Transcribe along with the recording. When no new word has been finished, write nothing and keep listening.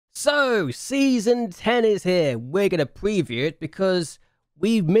So, Season 10 is here. We're going to preview it because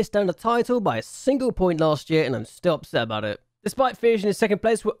we missed out on the title by a single point last year and I'm still upset about it. Despite finishing in second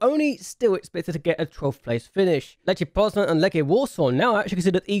place, we're only still expected to get a 12th place finish. Lecce Poznan and Legia Warsaw now actually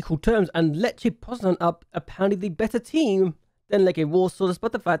considered equal terms, and Lecce Poznan are apparently the better team than Legia Warsaw,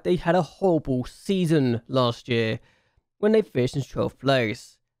 despite the fact they had a horrible season last year when they finished in 12th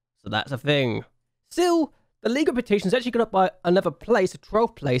place. So that's a thing. Still, the league reputation has actually gone up by another place, to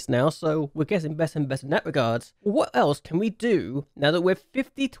 12th place now, so we're getting better and better in that regards. What else can we do now that we're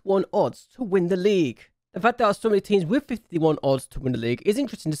 50-1 odds to win the league? The fact there are so many teams with 51 odds to win the league is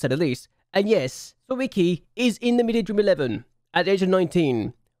interesting to say the least. And yes, Sawicki is in the Media Dream 11 at the age of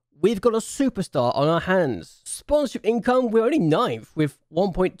 19. We've got a superstar on our hands. Sponsorship income, we're only 9th with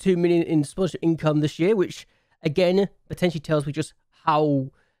 1.2 million in sponsorship income this year, which again potentially tells me just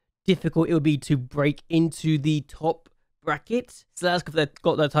how difficult it would be to break into the top bracket. So that's because they've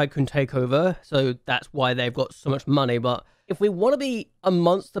got their Tycoon takeover, so that's why they've got so much money. But if we want to be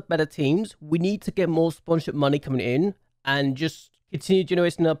amongst the better teams, we need to get more sponsorship money coming in and just continue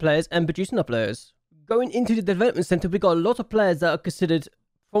generating our players and producing our players. Going into the development center, we've got a lot of players that are considered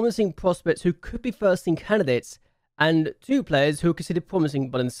promising prospects who could be first-team candidates, and 2 players who are considered promising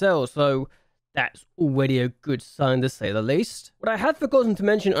by themselves. So that's already a good sign, to say the least. What I had forgotten to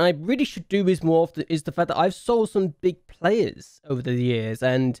mention, and I really should do this more often, is the fact that I've sold some big players over the years,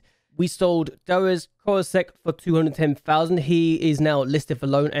 and we sold Darius Korosek for 210,000. He is now listed for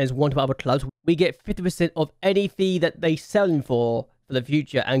loan as one of our clubs. We get 50% of any fee that they sell him for the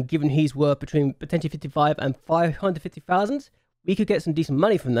future, and given he's worth between potentially 55 and 550,000, we could get some decent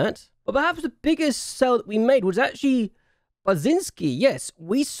money from that. But perhaps the biggest sell that we made was actually Bazinski. Yes,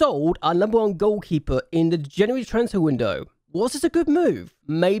 we sold our #1 goalkeeper in the January transfer window. Was this a good move?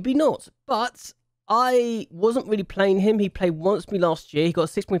 Maybe not, but I wasn't really playing him. He played once for me last year. He got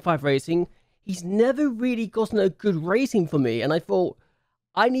a 6.5 rating. He's never really gotten a good rating for me, and I thought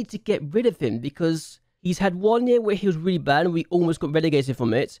I need to get rid of him because he's had 1 year where he was really bad and we almost got relegated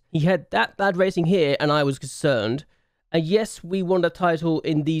from it. He had that bad rating here and I was concerned. And yes, we won the title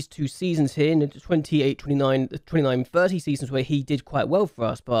in these 2 seasons here, in the 29-30 seasons where he did quite well for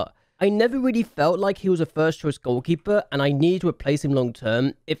us, but I never really felt like he was a first-choice goalkeeper, and I needed to replace him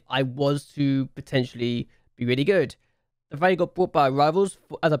long-term if I was to potentially be really good. The fact he got brought by our rivals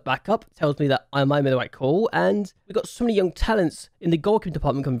as a backup tells me that I might have made the right call, and we got so many young talents in the goalkeeping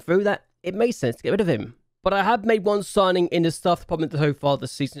department coming through that it made sense to get rid of him. But I have made one signing in the staff department so far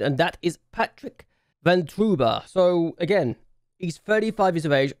this season, and that is Patrick Van Truba. So again, he's 35 years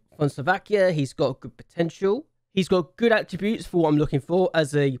of age, from Slovakia. He's got good potential. He's got good attributes for what I'm looking for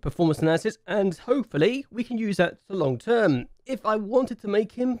as a performance analysis, and hopefully we can use that for long term. If I wanted to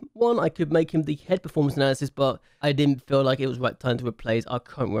make him one, I could make him the head performance analysis, but I didn't feel like it was the right time to replace our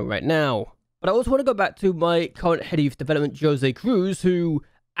current one right now. But I also want to go back to my current head of youth development, Jose Cruz, who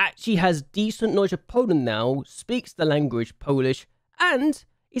actually has decent knowledge of Poland now, speaks the language Polish, and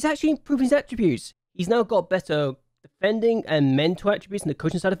is actually improving his attributes. He's now got better defending and mental attributes in the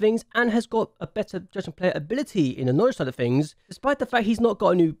coaching side of things, and has got a better judging player ability in the knowledge side of things, despite the fact he's not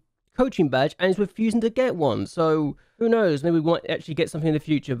got a new coaching badge and is refusing to get one. So who knows, maybe we might actually get something in the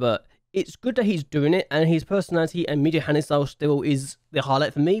future, but it's good that he's doing it, and his personality and media handling style still is the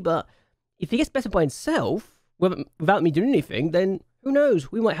highlight for me. But if he gets better by himself, without me doing anything, then who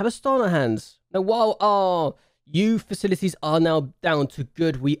knows, we might have a star in our hands. Now, while our youth facilities are now down to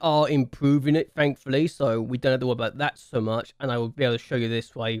good, we are improving it, thankfully, so we don't have to worry about that so much, and I will be able to show you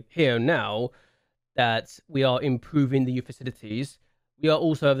this right here and now, that we are improving the youth facilities. We are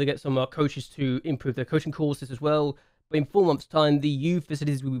also able to get some of our coaches to improve their coaching courses as well, but in 4 months' time, the youth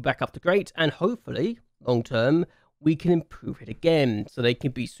facilities will be back up to great, and hopefully, long term, we can improve it again, so they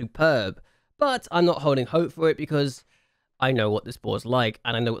can be superb. But I'm not holding hope for it, because I know what this board's like,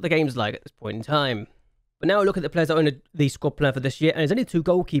 and I know what the game's like at this point in time. But now look at the players that own the squad plan for this year, and there's only 2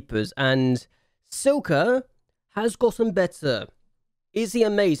 goalkeepers, and Silka has gotten better. Is he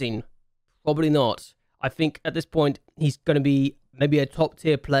amazing? Probably not. I think at this point, he's going to be maybe a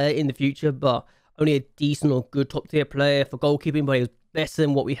top-tier player in the future, but only a decent or good top-tier player for goalkeeping, but he was better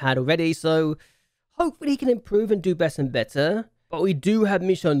than what we had already, so hopefully he can improve and do better and better. But we do have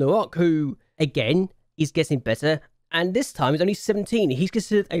Michel Noak, who, again, is getting better. And this time, he's only 17. He's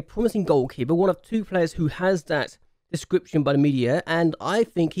considered a promising goalkeeper, one of 2 players who has that description by the media, and I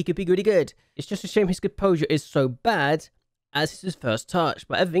think he could be really good. It's just a shame his composure is so bad, as it's his first touch,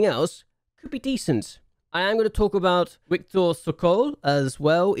 but everything else could be decent. I am going to talk about Viktor Sokol as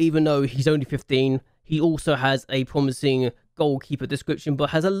well, even though he's only 15. He also has a promising goalkeeper description,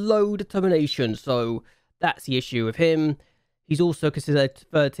 but has a low determination, so that's the issue with him. He's also considered a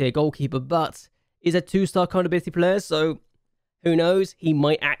third-tier goalkeeper, but is a 2-star kind of ability player, so who knows? He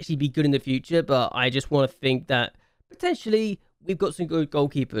might actually be good in the future, but I just want to think that potentially we've got some good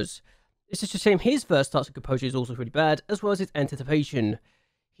goalkeepers. It's just a shame his first touch and composure is also pretty bad, as well as his anticipation.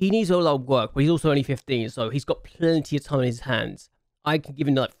 He needs a lot of work, but he's also only 15, so he's got plenty of time in his hands. I can give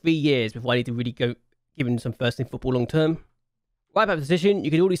him like 3 years before I need to really go give him some first-team football long-term. Right back position,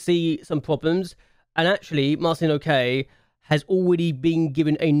 you can already see some problems, and actually, Marcin OK has already been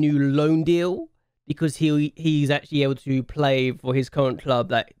given a new loan deal because he's actually able to play for his current club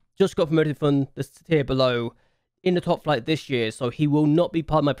that just got promoted from the tier below in the top flight this year, so he will not be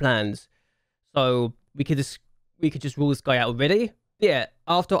part of my plans. So we could just rule this guy out already. Yeah,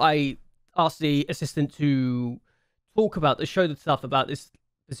 after I asked the assistant to show the stuff about this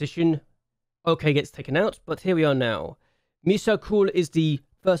position, OK gets taken out, but here we are now. Michel Krul is the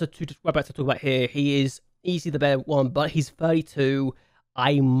first of two right back to talk about here. He is easily the better one, but he's 32.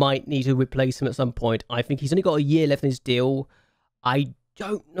 I might need to replace him at some point. I think he's only got a year left in his deal. I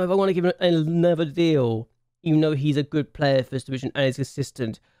don't know if I want to give him another deal, even though he's a good player for this division and is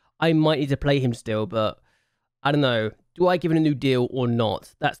consistent. I might need to play him still, but I don't know. Do I give him a new deal or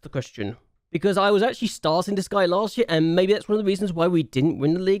not? That's the question. Because I was actually starting this guy last year, and maybe that's one of the reasons why we didn't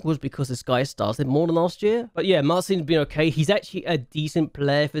win the league, was because this guy started more than last year. But yeah, Marcin's been okay. He's actually a decent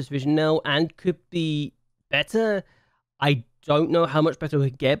player for this division now, and could be better. I don't know how much better we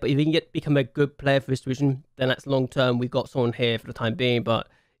could get, but if he can become a good player for this division, then that's long term. We've got someone here for the time being, but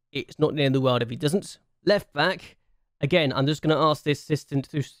it's not the end of the world if he doesn't. Left back, again, I'm just going to ask this assistant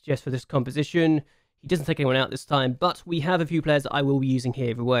to suggest for this composition. He doesn't take anyone out this time, but we have a few players that I will be using here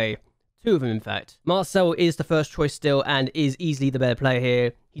every way. 2 of them, in fact. Marcel is the first choice still and is easily the better player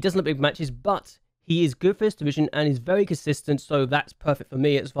here. He doesn't have big matches, but he is good for this division and is very consistent, so that's perfect for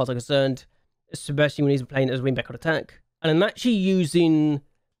me as far as I'm concerned, especially when he's playing as a wing-back on attack. And I'm actually using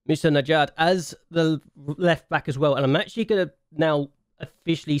Mr. Najad as the left back as well, and I'm actually going to now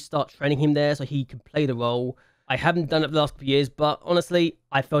officially start training him there so he can play the role. I haven't done it for the last couple of years, but honestly,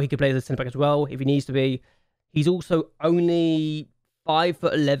 I felt he could play as a centre-back as well if he needs to be. He's also only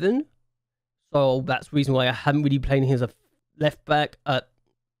 5'11", so that's the reason why I haven't really played him as a left back.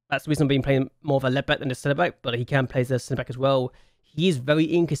 That's the reason I've been playing more of a left back than a centre back, but he can play as a centre back as well. He is very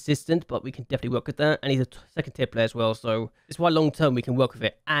inconsistent, but we can definitely work with that. And he's a second tier player as well, so it's why long term we can work with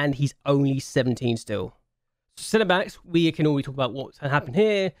it. And he's only 17 still. So centre backs, we can already talk about what's happened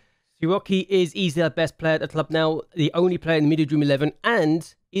here. Siroki is easily our best player at the club now, the only player in the Media Dream 11,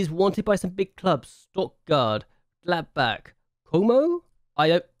 and is wanted by some big clubs. Stuttgart, Gladbach, Como?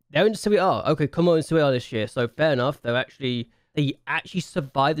 They're in Serie A. Okay, Como in Serie A this year, so fair enough. They actually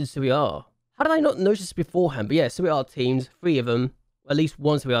survived in Serie A. How did I not notice this beforehand? But yeah, Serie A teams, 3 of them, at least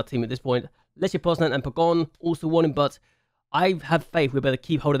one Serie A team at this point. Lecce Poznan and Pagon also won him, but I have faith we better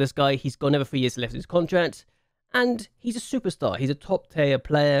keep hold of this guy. He's got another 3 years left in his contract, and he's a superstar. He's a top-tier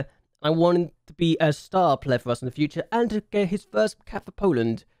player. I want him to be a star player for us in the future and to get his first cap for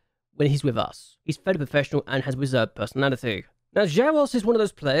Poland when he's with us. He's fairly professional and has reserved personality. Now, Jaros is one of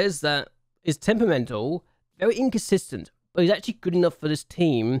those players that is temperamental, very inconsistent, but he's actually good enough for this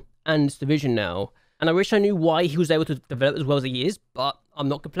team and this division now. And I wish I knew why he was able to develop as well as he is, but I'm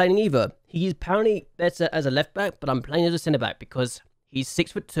not complaining either. He is apparently better as a left back, but I'm playing as a centre back because he's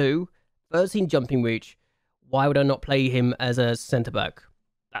 6'2", 13 jumping reach. Why would I not play him as a centre back?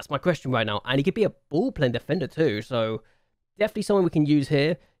 That's my question right now. And he could be a ball-playing defender too, so definitely someone we can use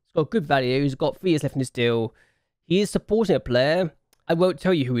here. He's got good value. He's got 3 years left in his deal. He is supporting a player. I won't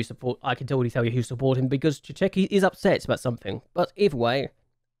tell you who he support. I can totally tell you who's supporting because Czechoslovakia is upset about something. But either way,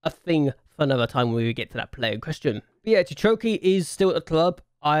 a thing for another time when we get to that player in question. But yeah, Chichoki is still at the club.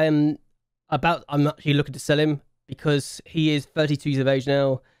 I'm actually looking to sell him because he is 32 years of age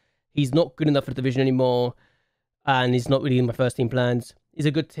now. He's not good enough for the division anymore, and he's not really in my first team plans. He's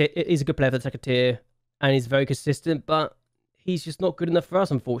a good player for the second tier, and he's very consistent, but he's just not good enough for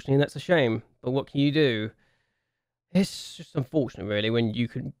us, unfortunately, and that's a shame. But what can you do? It's just unfortunate, really, when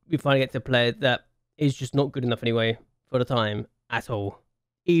we finally get to a player that is just not good enough anyway for the time at all.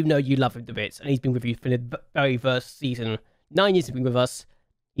 Even though you love him to bits, and he's been with you for the very first season. 9 years he's been with us.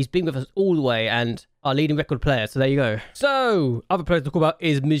 He's been with us all the way, and our leading record player, so there you go. So, other players to talk about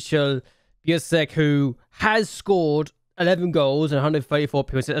is Michel Biasek, who has scored 11 goals and 134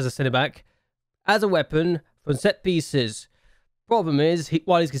 appearances as a centre-back, as a weapon from set pieces. Problem is,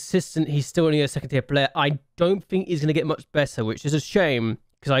 while he's consistent, he's still only a second-tier player. I don't think he's going to get much better, which is a shame,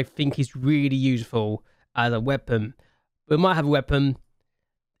 because I think he's really useful as a weapon. We might have a weapon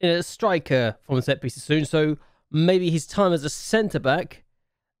in a striker from set pieces soon, so maybe his time as a centre-back,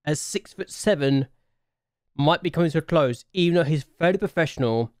 as 6'7", might be coming to a close, even though he's fairly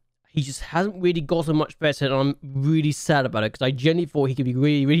professional. He just hasn't really gotten much better, and I'm really sad about it because I genuinely thought he could be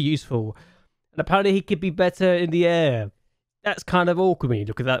really, really useful. And apparently he could be better in the air. That's kind of awkward when you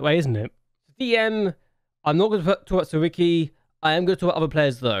look at it that way, isn't it? DM, I'm not going to talk about Ricky. I am going to talk about other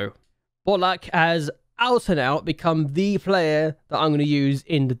players, though. Bolak has out and out become the player that I'm going to use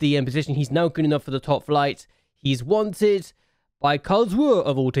in the DM position. He's now good enough for the top flight. He's wanted by Karlsruhe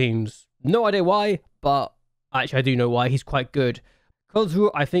of all teams. No idea why, but actually I do know why. He's quite good.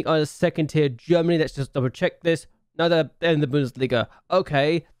 Karlsruhe, I think, are the second tier Germany. Let's just double check this. No, they're in the Bundesliga.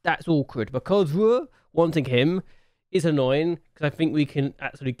 Okay, that's awkward. But Karlsruhe wanting him is annoying because I think we can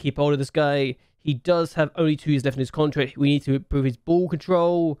actually keep hold of this guy. He does have only 2 years left in his contract. We need to improve his ball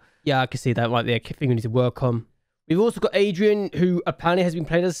control. Yeah, I can see that right there. Thing we need to work on. We've also got Adrian, who apparently has been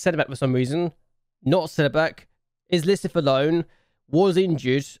played as a centre-back for some reason. Not centre-back. Is listed for loan. Was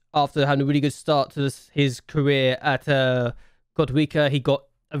injured after having a really good start to his career at Godwika. He got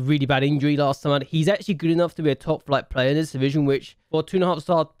a really bad injury last time. He's actually good enough to be a top-flight player in this division, which for a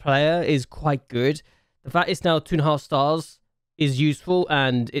 2.5-star player is quite good. The fact it's now 2.5 stars is useful,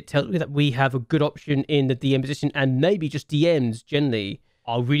 and it tells me that we have a good option in the DM position, and maybe just DMs generally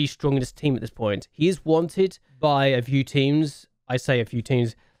are really strong in this team at this point. He is wanted by a few teams. I say a few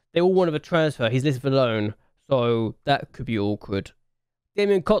teams. They all want a transfer. He's listed for loan, so that could be awkward.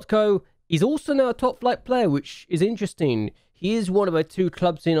 Damian Kotko, he's also now a top-flight player, which is interesting. He is one of our 2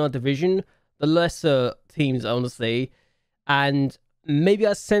 clubs in our division, the lesser teams, honestly, and maybe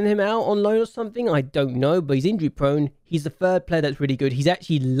I send him out on loan or something. I don't know, but he's injury prone. He's the 3rd player that's really good. He's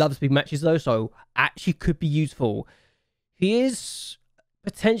actually loves big matches though, so actually could be useful. He is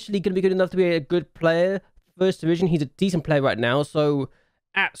potentially going to be good enough to be a good player. First division, he's a decent player right now, so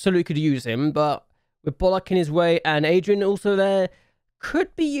absolutely could use him. But with Bolak in his way and Adrian also there,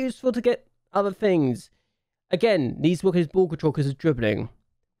 could be useful to get other things. Again, needs to work on his ball control because of dribbling.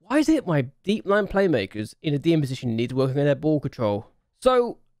 Why is it my deep line playmakers in a DM position need to work on their ball control?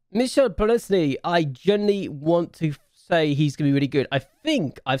 So, Michel Plesny, I genuinely want to say he's going to be really good. I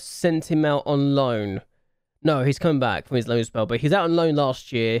think I've sent him out on loan. No, he's come back from his loan spell, but he's out on loan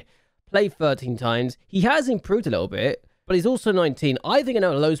last year, played 13 times. He has improved a little bit, but he's also 19. I think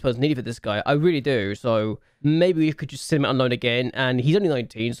another loan spell is needed for this guy. I really do. So maybe we could just send him out on loan again, and he's only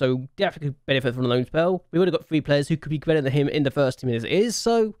 19, so definitely could benefit from a loan spell. We've already got 3 players who could be better than him in the first team as it is,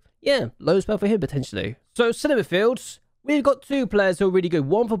 so yeah, loan spell for him potentially. So centre midfields, we've got 2 players who are really good.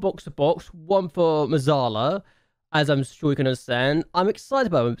 One for box-to-box, one for Mazzala. As I'm sure you can understand, I'm excited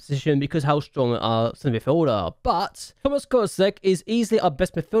about my position because how strong our centre midfield are. But Thomas Kosek is easily our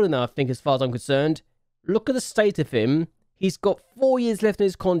best midfielder now, I think, as far as I'm concerned. Look at the state of him. He's got 4 years left in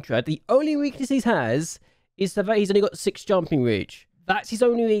his contract. The only weakness he has is the fact he's only got 6 jumping reach. That's his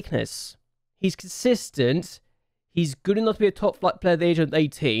only weakness. He's consistent. He's good enough to be a top flight player at the age of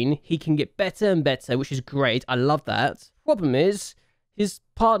 18. He can get better and better, which is great. I love that. Problem is, his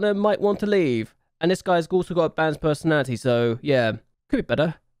partner might want to leave. And this guy's also got a balanced personality, so yeah, could be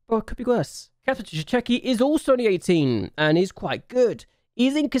better, but could be worse. Kasper Cicecki is also only 18, and he's quite good.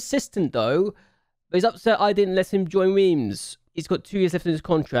 He's inconsistent though, but he's upset I didn't let him join Reims. He's got 2 years left in his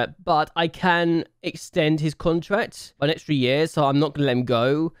contract, but I can extend his contract by an extra year, so I'm not going to let him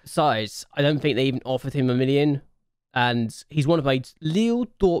go. Besides, I don't think they even offered him $1 million, and he's one of my Lille,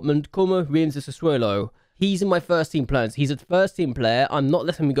 Dortmund, Como, Reims, and Sassuolo. He's in my first team plans. He's a first team player. I'm not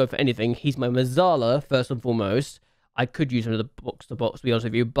letting him go for anything. He's my Mazzala, first and foremost. I could use him as a box-to-box, to be honest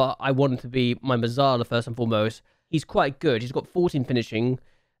with you, but I want him to be my Mazzala, first and foremost. He's quite good. He's got 14 finishing,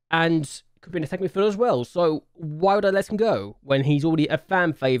 and could be an attacking midfielder as well. So why would I let him go when he's already a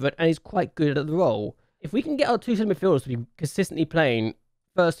fan favourite and he's quite good at the role? If we can get our 2 centre midfielders to be consistently playing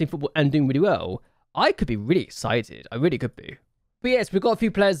first team football and doing really well, I could be really excited. I really could be. But yes, we've got a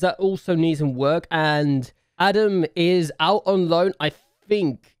few players that also need some work, and Adam is out on loan. I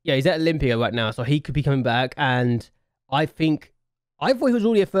think, yeah, he's at Olympia right now, so he could be coming back, and I thought he was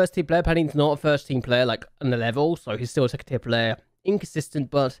already a first team player, apparently he's not a first team player, like, on the level, so he's still a second tier player. Inconsistent,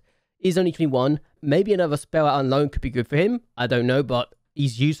 but he's only 21. Maybe another spell out on loan could be good for him. I don't know, but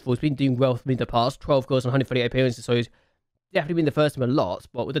he's useful. He's been doing well for me in the past. 12 goals and 138 appearances, so he's definitely been the first team a lot,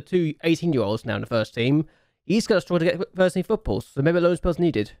 but with the 2 18-year-olds now in the first team, he's going to struggle to get first team football, so maybe a loan spell's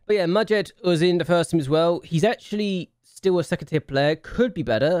needed. But yeah, Majed was in the first team as well. He's actually still a second tier player, could be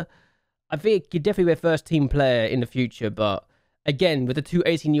better. I think he could definitely be a first team player in the future, but again, with the 2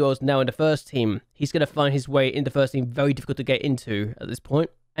 18-year-olds now in the first team, he's going to find his way in the first team very difficult to get into at this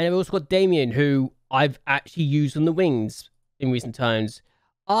point. And we've also got Damien, who I've actually used on the wings in recent times.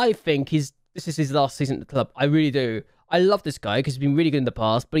 I think this is his last season at the club. I really do. I love this guy because he's been really good in the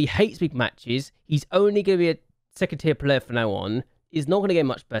past, but he hates big matches. He's only going to be a second tier player from now on. He's not going to get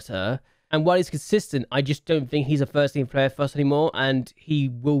much better. And while he's consistent, I just don't think he's a first team player for us anymore. And he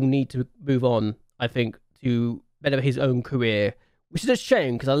will need to move on, I think, to better his own career. Which is a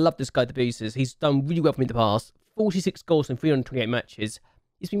shame because I love this guy to pieces. He's done really well for me in the past. 46 goals in 328 matches.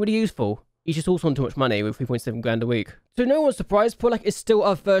 He's been really useful. He's just also on too much money with 3.7 grand a week. So no one's surprised, Polak is still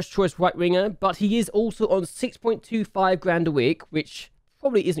our first choice right winger, but he is also on 6.25 grand a week, which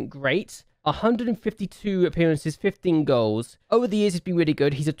probably isn't great. 152 appearances, 15 goals. Over the years, he's been really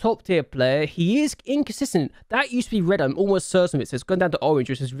good. He's a top tier player. He is inconsistent. That used to be red. I'm almost certain of it. So it's gone down to orange,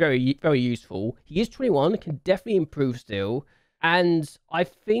 which is very, very useful. He is 21, can definitely improve still. And I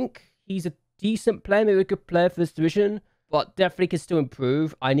think he's a decent player, maybe a good player for this division, but definitely can still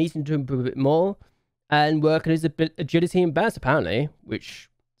improve. I need him to improve a bit more and work on his agility and balance, apparently, which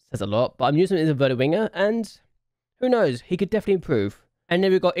says a lot. But I'm using him as a vertical winger, and who knows? He could definitely improve. And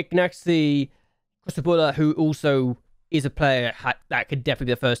then we've got Ekstraklasa, who also is a player that could definitely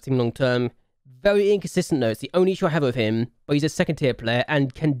be the first team long term. Very inconsistent, though. It's the only issue I have with him, but he's a second tier player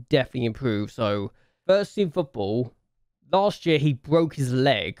and can definitely improve. So, first team football. Last year, he broke his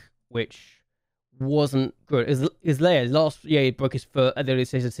leg, which wasn't good. His leg, last year, he broke his foot at the early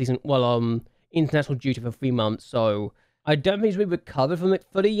stage of the season while on international duty for 3 months. So, I don't think he's really recovered from it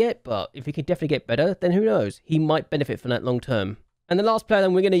fully yet, but if he can definitely get better, then who knows? He might benefit from that long term. And the last player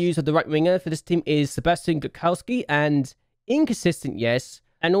that we're going to use at the right winger for this team is Sebastian Gutowski, and inconsistent, yes,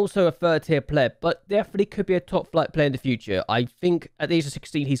 and also a third tier player, but definitely could be a top flight player in the future. I think at the age of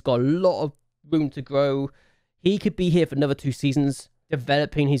 16, he's got a lot of room to grow. He could be here for another 2 seasons,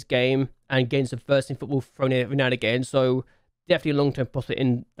 developing his game and getting some first team football thrown in every now and again. So definitely a long-term prospect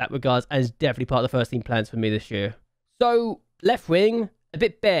in that regards, and is definitely part of the first team plans for me this year. So left wing, a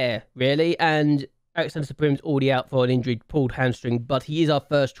bit bare, really, and Alexander Supreme's already out for an injury, pulled hamstring, but he is our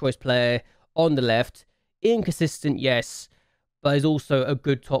first choice player on the left. Inconsistent, yes, but he's also a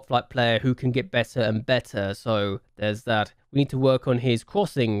good top flight player who can get better and better. So there's that. We need to work on his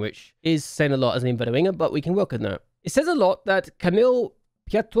crossing, which is saying a lot as an inverted winger, but we can work on that. It says a lot that Camille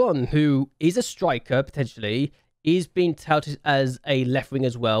Piatron, who is a striker potentially, is being touted as a left wing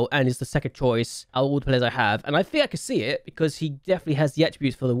as well, and is the second choice out of all the players I have. And I think I can see it because he definitely has the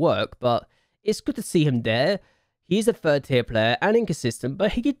attributes for the work, but it's good to see him there. He's a third tier player and inconsistent,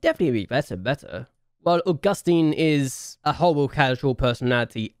 but he could definitely be better and better. While Augustine is a horrible casual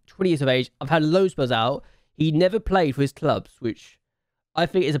personality, 20 years of age, I've had loads of spells out. He never played for his clubs, which I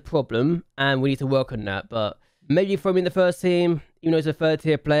think is a problem, and we need to work on that. But maybe throw him in the first team, even though he's a third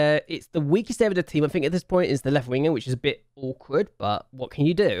tier player. It's the weakest area of the team, I think, at this point, is the left winger, which is a bit awkward, but what can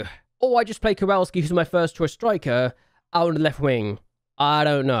you do? Or I just play Kowalski, who's my first choice striker, out on the left wing. I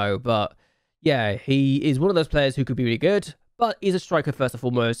don't know, but yeah, he is one of those players who could be really good, but he's a striker first and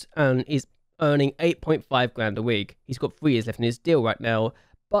foremost, and is earning 8.5 grand a week. He's got 3 years left in his deal right now,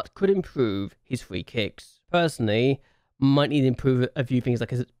 but could improve his free kicks. Personally, might need to improve a few things like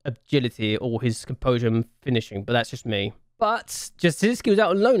his agility or his composure and finishing, but that's just me. But just his skills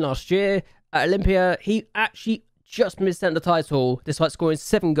out on loan last year at Olympia, he actually just missed out on the title despite scoring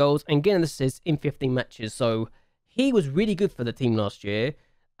 7 goals and getting assists in 15 matches. So he was really good for the team last year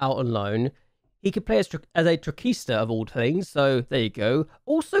out on loan. He could play as a Trachista of all things, so there you go.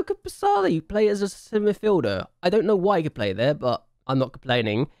 Also, could Pasali play as a centre midfielder? I don't know why he could play there, but I'm not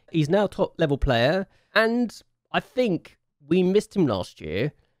complaining. He's now a top-level player, and I think we missed him last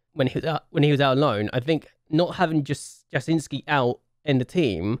year when he was out on loan. I think not having just Jasinski out in the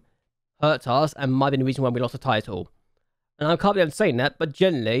team hurt us and might have been the reason why we lost the title. And I can't believe I'm saying that, but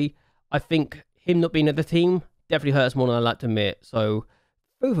generally, I think him not being at the team definitely hurts more than I like to admit. So,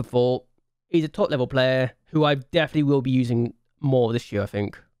 food for thought. He's a top-level player who I definitely will be using more this year, I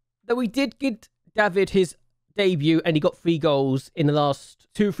think. Though we did give David his debut, and he got 3 goals in the last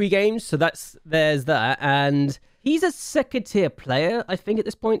 2-3 games, so there's that. And he's a second-tier player, I think, at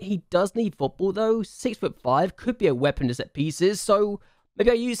this point. He does need football, though. 6'5", could be a weapon to set pieces, so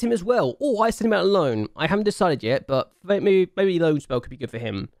maybe I use him as well. Or I send him out alone. I haven't decided yet, but maybe loan spell could be good for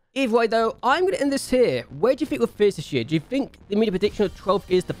him. Either way, though, I'm going to end this here. Where do you think we'll finish this year? Do you think the media prediction of 12th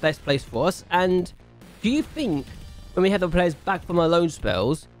is the best place for us? And do you think, when we have the players back from our loan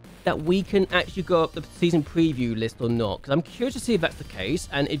spells, that we can actually go up the season preview list or not? Because I'm curious to see if that's the case,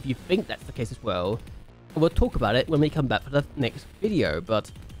 and if you think that's the case as well. And we'll talk about it when we come back for the next video.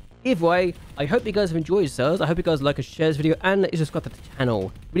 But either way, I hope you guys have enjoyed yourselves. I hope you guys like and share this video, and let you subscribe to the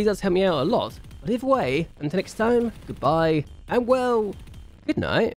channel. It really does help me out a lot. But either way, until next time, goodbye, and well, good night.